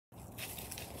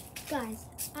Guys,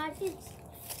 I just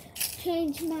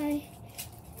changed my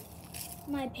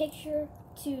picture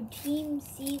to Team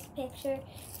C's picture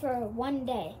for one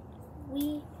day.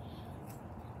 We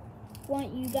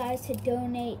want you guys to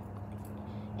donate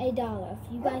 $1.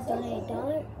 If you guys donate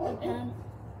 $1, a pound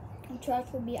of trash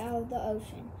will be out of the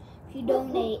ocean. If you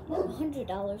donate $100,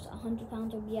 100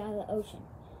 pounds will be out of the ocean.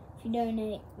 If you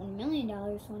donate $1 million,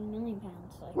 1 million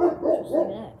pounds, just like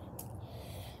that.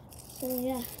 So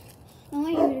yeah, I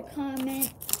want you to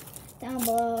comment down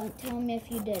below and tell me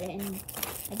if you did it. And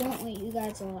I don't want you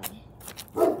guys to lie,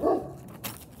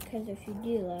 because if you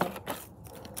do lie,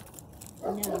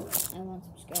 no, I won't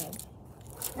subscribe.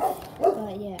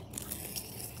 But yeah,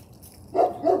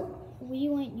 we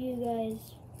want you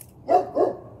guys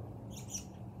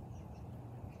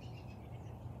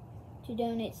to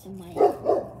donate some money.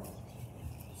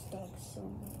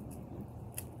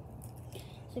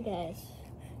 So guys,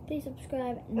 please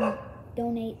subscribe and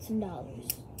donate some dollars.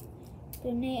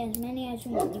 Donate as many as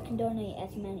you want. You can donate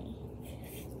as many.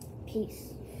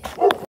 Peace.